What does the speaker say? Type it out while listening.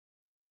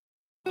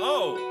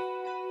Oh.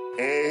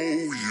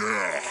 Oh,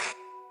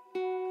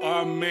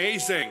 yeah.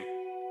 Amazing.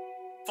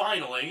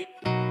 Finally.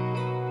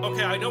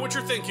 Okay, I know what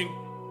you're thinking.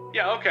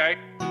 Yeah, okay.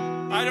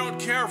 I don't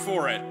care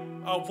for it.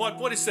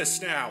 What is this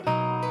now?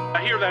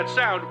 I hear that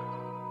sound,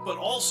 but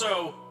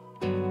also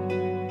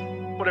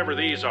whatever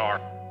these are.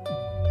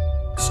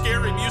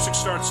 Scary music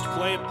starts to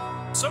play.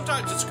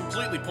 Sometimes it's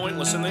completely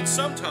pointless, and then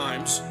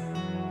sometimes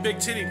big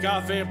titty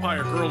goth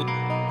vampire girl,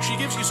 she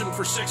gives you some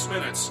for 6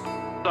 minutes.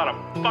 Out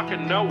of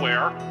fucking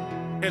nowhere.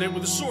 Hit it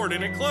with a sword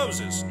and it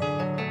closes.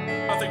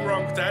 Nothing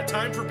wrong with that.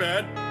 Time for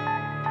bed.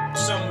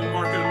 Some of them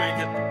aren't gonna make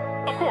it.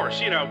 Of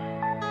course, you know,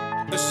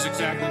 this is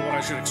exactly what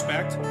I should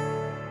expect.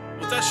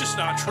 But that's just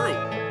not true.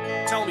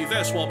 Tell me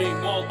this while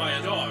being mauled by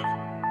a dog.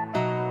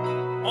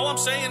 All I'm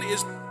saying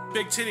is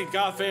big titty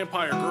goth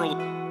vampire girl,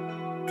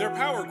 their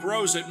power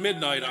grows at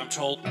midnight, I'm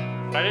told.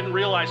 I didn't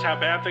realize how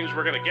bad things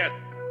were gonna get.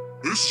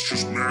 This is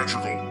just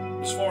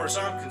magical. As far as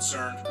I'm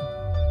concerned.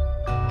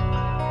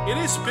 It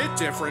is a bit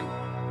different.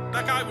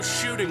 That guy was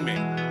shooting me.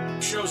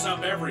 Shows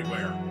up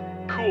everywhere.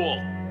 Cool.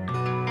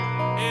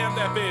 And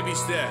that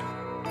baby's dead.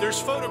 There's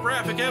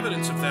photographic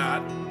evidence of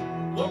that.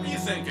 What were you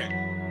thinking?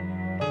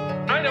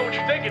 I know what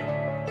you're thinking.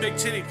 Big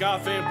titty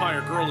goth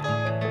vampire girl.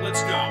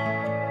 Let's go.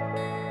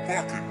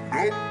 Fucking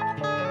nope.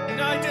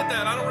 No, I did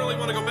that. I don't really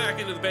want to go back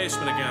into the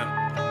basement again.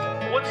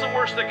 What's the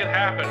worst that could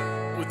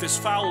happen? With this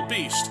foul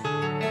beast.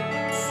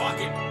 Fuck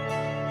it.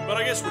 But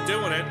I guess we're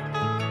doing it.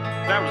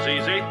 That was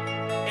easy.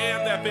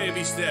 And that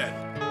baby's dead.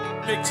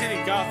 Big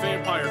titty goth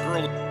vampire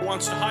girl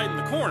wants to hide in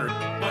the corner,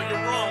 but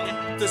you're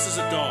wrong. This is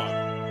a dog.